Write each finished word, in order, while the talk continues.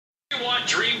Watt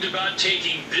dreamed about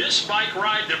taking this bike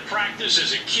ride to practice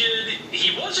as a kid,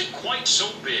 he wasn't quite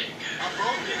so big. I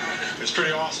broke it. It was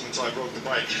pretty awesome until I broke the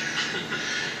bike.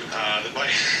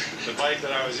 The bike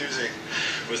that I was using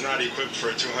was not equipped for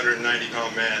a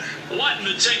 290-pound man. Watt and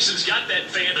the Texans got that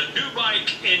fan a new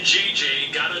bike, and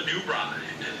J.J. got a new ride.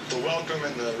 The welcome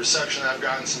and the reception I've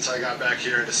gotten since I got back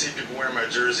here, and to see people wearing my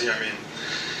jersey, I mean,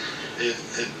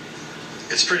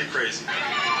 it's pretty crazy.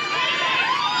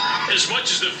 As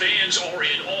much as the fans are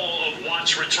in awe of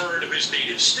Watt's return to his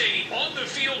native state, on the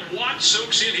field, Watt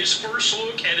soaks in his first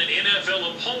look at an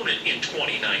NFL opponent in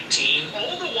 2019,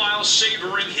 all the while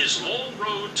savoring his long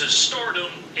road to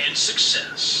stardom and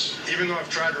success. Even though I've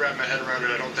tried to wrap my head around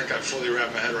it, I don't think I've fully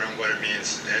wrapped my head around what it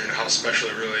means and how special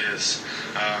it really is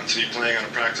to be playing on a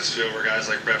practice field where guys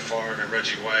like Brett Favre and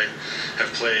Reggie White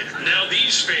have played. Now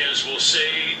these fans will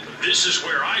say, this is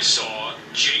where I saw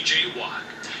J.J. Watt.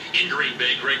 In Green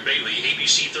Bay, Greg Bailey,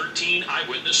 ABC 13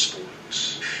 Eyewitness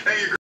Sports. Hey,